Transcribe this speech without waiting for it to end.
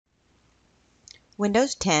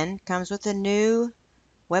Windows 10 comes with a new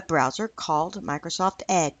web browser called Microsoft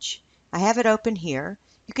Edge. I have it open here.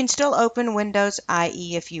 You can still open Windows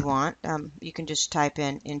IE if you want. You can just type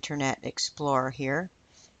in Internet Explorer here,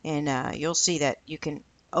 and you'll see that you can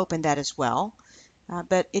open that as well.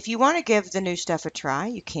 But if you want to give the new stuff a try,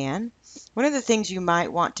 you can. One of the things you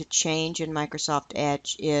might want to change in Microsoft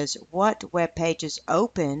Edge is what web pages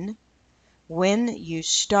open when you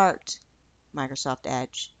start Microsoft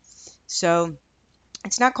Edge. So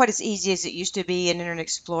it's not quite as easy as it used to be in Internet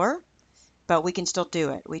Explorer, but we can still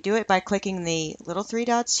do it. We do it by clicking the little three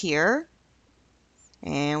dots here,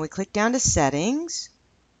 and we click down to Settings.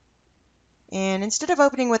 And instead of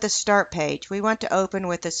opening with a start page, we want to open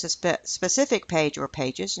with a specific page or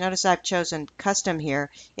pages. Notice I've chosen Custom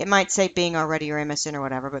here. It might say Bing already or MSN or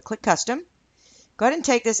whatever, but click Custom. Go ahead and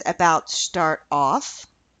take this About Start Off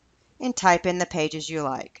and type in the pages you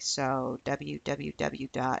like. So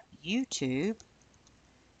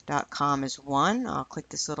www.youtube.com is one. I'll click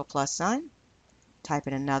this little plus sign. Type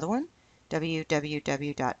in another one.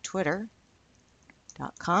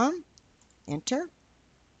 www.twitter.com. Enter.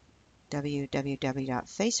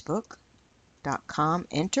 www.facebook.com.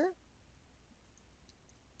 Enter.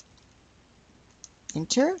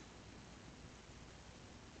 Enter.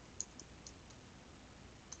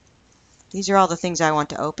 These are all the things I want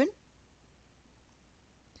to open.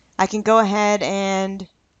 I can go ahead and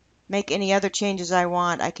make any other changes I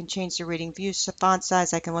want. I can change the reading view font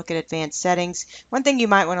size. I can look at advanced settings. One thing you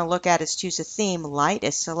might want to look at is choose a theme. Light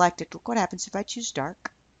is selected. Look what happens if I choose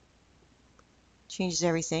dark. Changes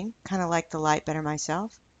everything. Kind of like the light better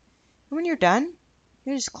myself. And when you're done,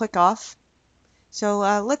 you just click off.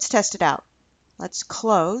 So let's test it out. Let's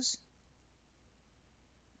close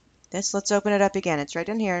this. Let's open it up again. It's right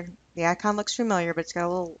down here. The icon looks familiar, but it's got a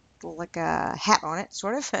little like a hat on it,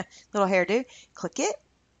 sort of. Little hairdo. Click it.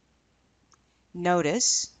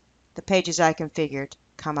 Notice the pages I configured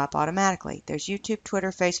come up automatically. There's YouTube,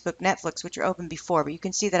 Twitter, Facebook, Netflix, which are open before, but you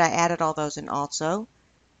can see that I added all those in also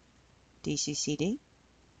DCCD.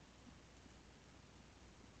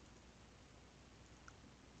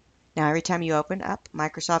 Now every time you open up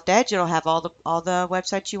Microsoft Edge, it'll have all the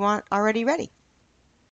websites you want already ready.